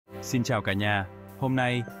Xin chào cả nhà, hôm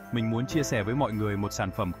nay mình muốn chia sẻ với mọi người một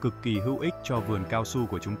sản phẩm cực kỳ hữu ích cho vườn cao su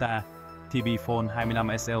của chúng ta, Tb-Phon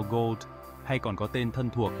 25Sl Gold, hay còn có tên thân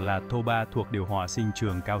thuộc là TOBA thuộc Điều Hòa Sinh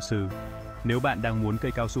trường cao su. Nếu bạn đang muốn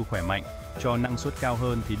cây cao su khỏe mạnh, cho năng suất cao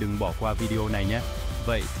hơn thì đừng bỏ qua video này nhé.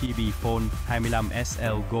 Vậy Tb-Phon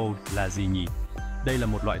 25Sl Gold là gì nhỉ? Đây là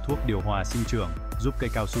một loại thuốc điều hòa sinh trưởng, giúp cây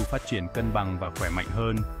cao su phát triển cân bằng và khỏe mạnh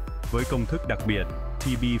hơn. Với công thức đặc biệt,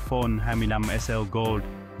 Tb-Phon 25Sl Gold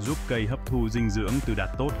giúp cây hấp thu dinh dưỡng từ đàt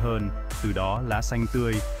tốt hơn, từ đó lá xanh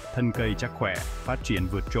tươi, thân cây chắc khỏe, phát triển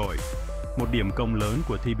vượt trội. Một điểm công lớn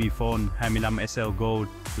của Tb-Phon 25Sl Gold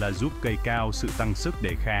là giúp cây cao sự tăng sức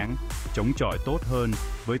đề kháng, chống chọi tốt hơn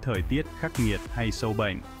với thời tiết khắc nghiệt hay sâu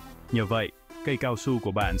bệnh. Nhờ vậy, cây cao su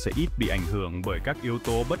của bạn sẽ ít bị ảnh hưởng bởi các yếu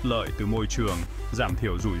tố bất lợi từ môi trường, giảm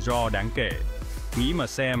thiểu rủi ro đáng kể. Nghĩ mà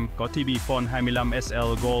xem, có Tb-Phon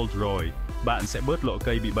 25Sl Gold rồi, bạn sẽ bớt lộ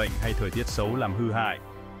cây bị bệnh hay thời tiết xấu làm hư hại.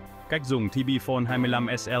 Cách dùng Tb-Phon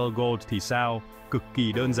 25Sl Gold thì sao? Cực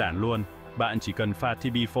kỳ đơn giản luôn. Bạn chỉ cần pha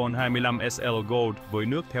Tb-Phon 25Sl Gold với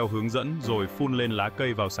nước theo hướng dẫn rồi phun lên lá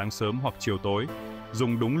cây vào sáng sớm hoặc chiều tối.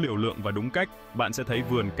 Dùng đúng liều lượng và đúng cách, bạn sẽ thấy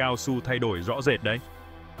vườn cao su thay đổi rõ rệt đấy.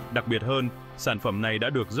 Đặc biệt hơn, sản phẩm này đã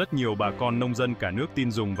được rất nhiều bà con nông dân cả nước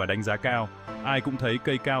tin dùng và đánh giá cao. Ai cũng thấy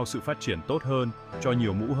cây cao sự phát triển tốt hơn, cho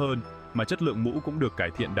nhiều mũ hơn, mà chất lượng mũ cũng được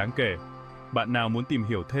cải thiện đáng kể. Bạn nào muốn tìm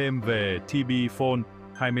hiểu thêm về Tb-Phon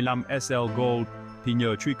 25Sl Gold thì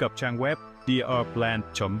nhờ truy cập trang web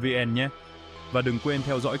drplant.vn nhé. Và đừng quên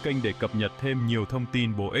theo dõi kênh để cập nhật thêm nhiều thông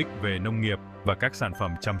tin bổ ích về nông nghiệp và các sản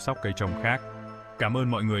phẩm chăm sóc cây trồng khác. Cảm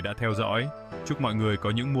ơn mọi người đã theo dõi. Chúc mọi người có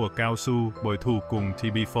những mùa cao su bội thu cùng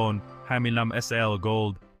Tb-Phon 25Sl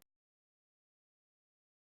Gold.